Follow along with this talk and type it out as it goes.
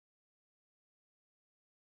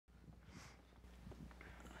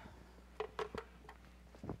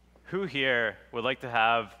Who here would like to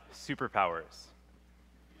have superpowers?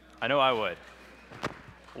 I know I would.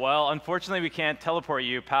 Well, unfortunately, we can't teleport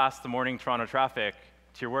you past the morning Toronto traffic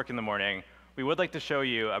to your work in the morning. We would like to show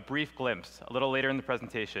you a brief glimpse a little later in the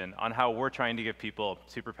presentation on how we're trying to give people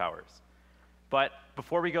superpowers. But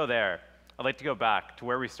before we go there, I'd like to go back to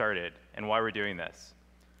where we started and why we're doing this.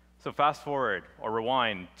 So fast forward, or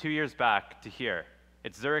rewind, 2 years back to here.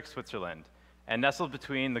 It's Zurich, Switzerland. And nestled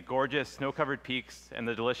between the gorgeous snow-covered peaks and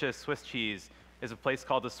the delicious Swiss cheese is a place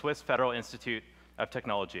called the Swiss Federal Institute of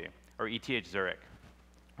Technology, or ETH Zurich,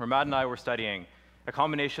 where Matt and I were studying a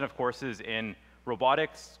combination of courses in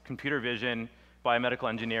robotics, computer vision, biomedical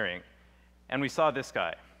engineering. And we saw this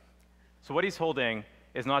guy. So what he's holding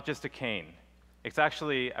is not just a cane. It's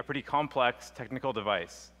actually a pretty complex technical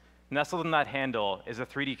device. Nestled in that handle is a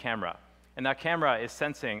 3D camera. And that camera is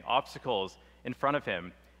sensing obstacles in front of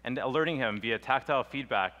him and alerting him via tactile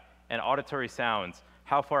feedback and auditory sounds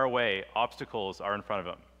how far away obstacles are in front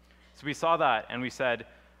of him. So we saw that and we said,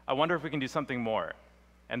 I wonder if we can do something more.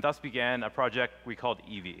 And thus began a project we called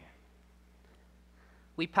EV.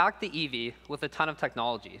 We packed the EV with a ton of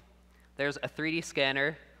technology. There's a 3D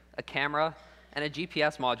scanner, a camera, and a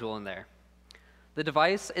GPS module in there. The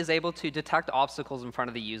device is able to detect obstacles in front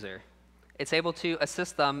of the user. It's able to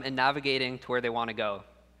assist them in navigating to where they want to go.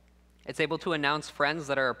 It's able to announce friends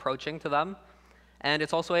that are approaching to them, and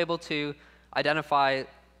it's also able to identify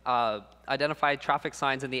traffic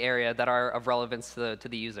signs in the area that are of relevance to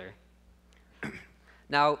the user.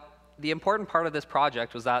 Now, the important part of this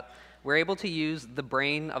project was that we're able to use the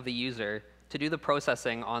brain of the user to do the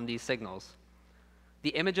processing on these signals. The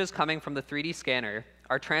images coming from the 3D scanner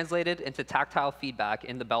are translated into tactile feedback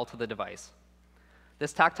in the belt of the device.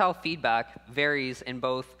 This tactile feedback varies in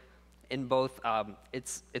both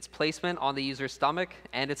its placement on the user's stomach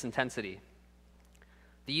and its intensity.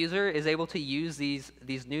 The user is able to use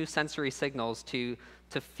these new sensory signals to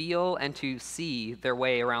feel and to see their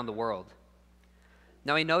way around the world.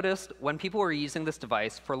 Now, I noticed when people were using this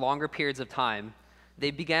device for longer periods of time,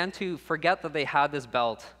 they began to forget that they had this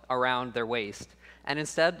belt around their waist, and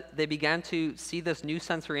instead they began to see this new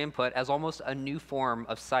sensory input as almost a new form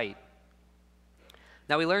of sight.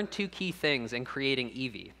 Now, we learned two key things in creating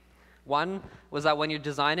EV. One was that when you're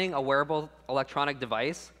designing a wearable electronic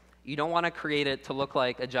device, you don't want to create it to look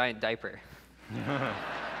like a giant diaper.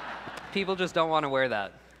 People just don't want to wear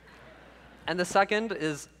that. And the second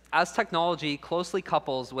is, as technology closely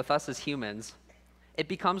couples with us as humans, it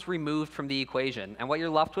becomes removed from the equation, and what you're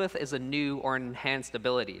left with is a new or enhanced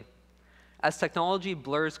ability. As technology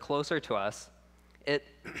blurs closer to us, it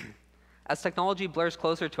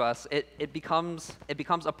becomes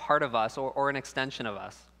a part of us or an extension of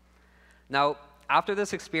us. Now, after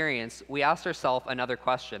this experience, we asked ourselves another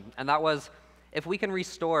question, and that was, if we can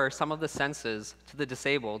restore some of the senses to the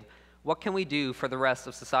disabled, what can we do for the rest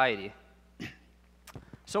of society?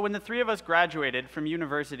 So when the three of us graduated from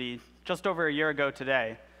university just over a year ago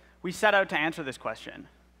today, we set out to answer this question.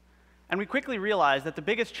 And we quickly realized that the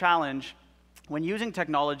biggest challenge when using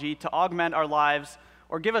technology to augment our lives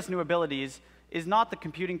or give us new abilities is not the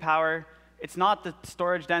computing power, it's not the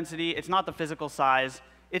storage density, it's not the physical size,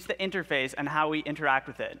 it's the interface and how we interact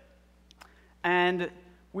with it. And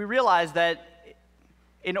we realized that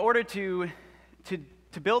in order to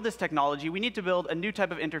build this technology, we need to build a new type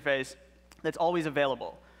of interface that's always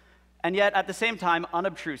available, and yet at the same time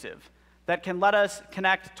unobtrusive, that can let us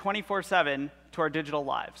connect 24/7 to our digital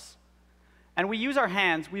lives. And we use our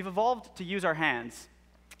hands, we've evolved to use our hands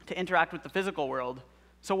to interact with the physical world,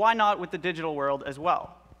 so why not with the digital world as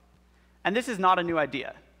well? And this is not a new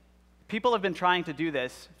idea. People have been trying to do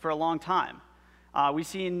this for a long time. We've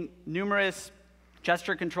seen numerous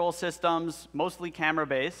gesture control systems, mostly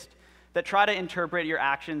camera-based, that try to interpret your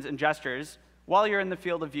actions and gestures while you're in the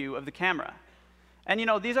field of view of the camera. And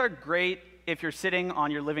these are great if you're sitting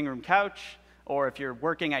on your living room couch or if you're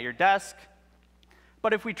working at your desk.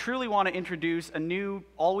 But if we truly want to introduce a new,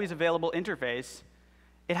 always available interface,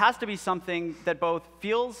 it has to be something that both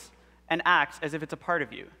feels and acts as if it's a part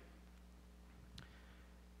of you.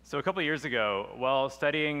 So a couple of years ago, while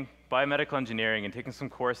studying biomedical engineering and taking some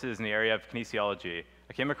courses in the area of kinesiology,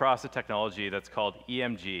 I came across a technology that's called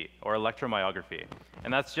EMG, or electromyography.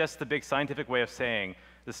 And that's just the big scientific way of saying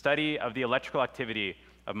the study of the electrical activity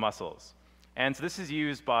of muscles. And so this is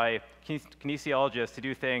used by kinesiologists to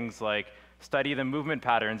do things like study the movement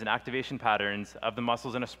patterns and activation patterns of the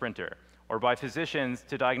muscles in a sprinter, or by physicians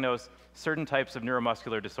to diagnose certain types of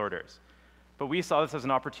neuromuscular disorders. But we saw this as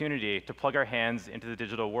an opportunity to plug our hands into the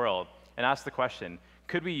digital world and ask the question,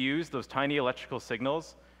 could we use those tiny electrical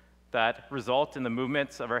signals that result in the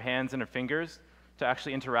movements of our hands and our fingers to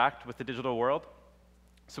actually interact with the digital world?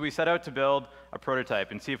 So we set out to build a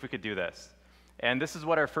prototype and see if we could do this. And this is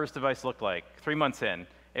what our first device looked like 3 months in.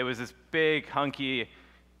 It was this big, hunky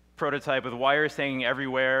prototype with wires hanging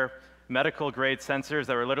everywhere, medical-grade sensors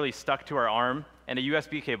that were literally stuck to our arm, and a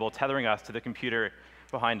USB cable tethering us to the computer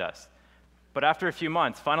behind us. But after a few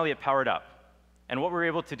months, finally it powered up. And what we're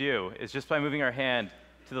able to do is just by moving our hand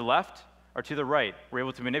to the left or to the right, we're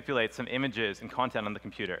able to manipulate some images and content on the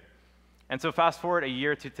computer. And so fast forward a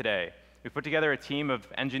year to today, we've put together a team of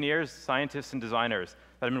engineers, scientists, and designers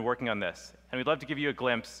that have been working on this. And we'd love to give you a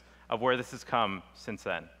glimpse of where this has come since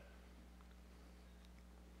then.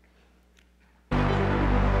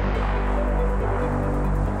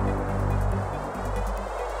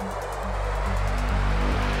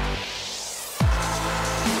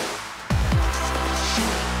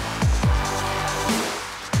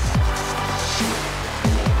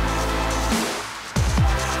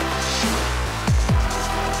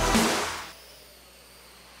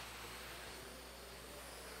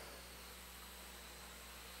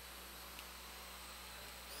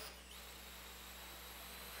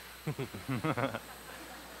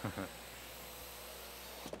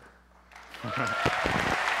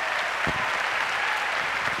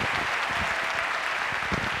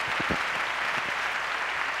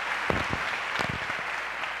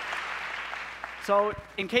 So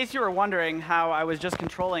in case you were wondering how I was just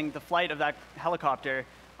controlling the flight of that helicopter,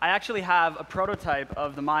 I actually have a prototype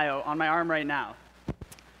of the Mayo on my arm right now.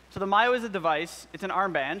 So the Mayo is a device. It's an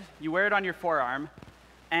armband. You wear it on your forearm,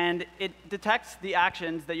 and it detects the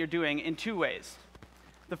actions that you're doing in 2 ways.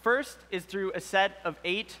 The first is through a set of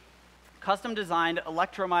 8 custom-designed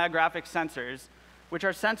electromyographic sensors, which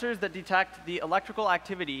are sensors that detect the electrical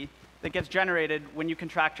activity that gets generated when you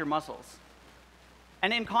contract your muscles.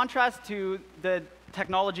 And in contrast to the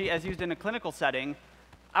technology as used in a clinical setting,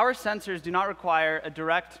 our sensors do not require a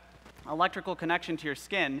direct electrical connection to your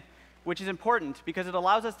skin, which is important because it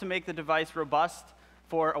allows us to make the device robust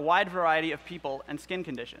for a wide variety of people and skin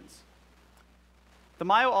conditions. The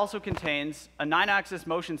Mayo also contains a 9-axis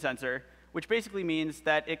motion sensor, which basically means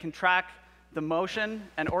that it can track the motion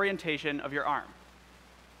and orientation of your arm.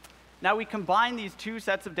 Now we combine these 2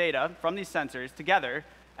 sets of data from these sensors together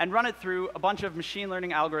and run it through a bunch of machine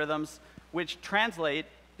learning algorithms which translate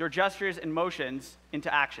your gestures and motions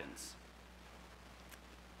into actions.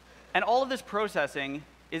 And all of this processing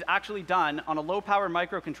is actually done on a low-power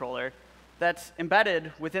microcontroller that's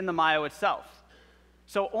embedded within the Mayo itself.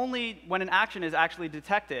 So only when an action is actually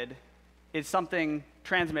detected is something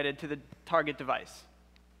transmitted to the target device.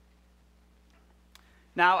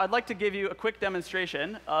 Now, I'd like to give you a quick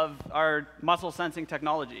demonstration of our muscle sensing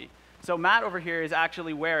technology. So Matt over here is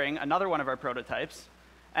actually wearing another one of our prototypes.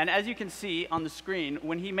 And as you can see on the screen,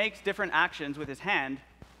 when he makes different actions with his hand,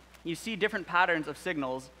 you see different patterns of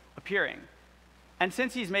signals appearing. And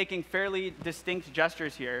since he's making fairly distinct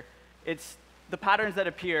gestures here, the patterns that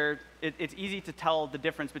appear, it's easy to tell the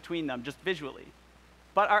difference between them just visually.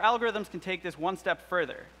 But our algorithms can take this one step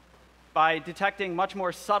further by detecting much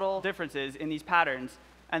more subtle differences in these patterns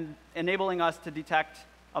and enabling us to detect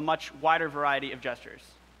a much wider variety of gestures.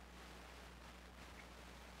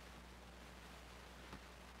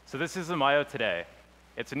 So this is the Mayo today.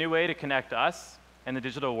 It's a new way to connect us and the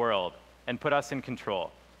digital world and put us in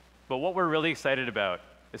control. But what we're really excited about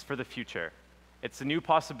is for the future. It's the new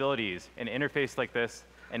possibilities an interface like this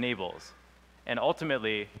enables. And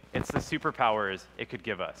ultimately, it's the superpowers it could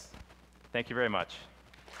give us. Thank you very much.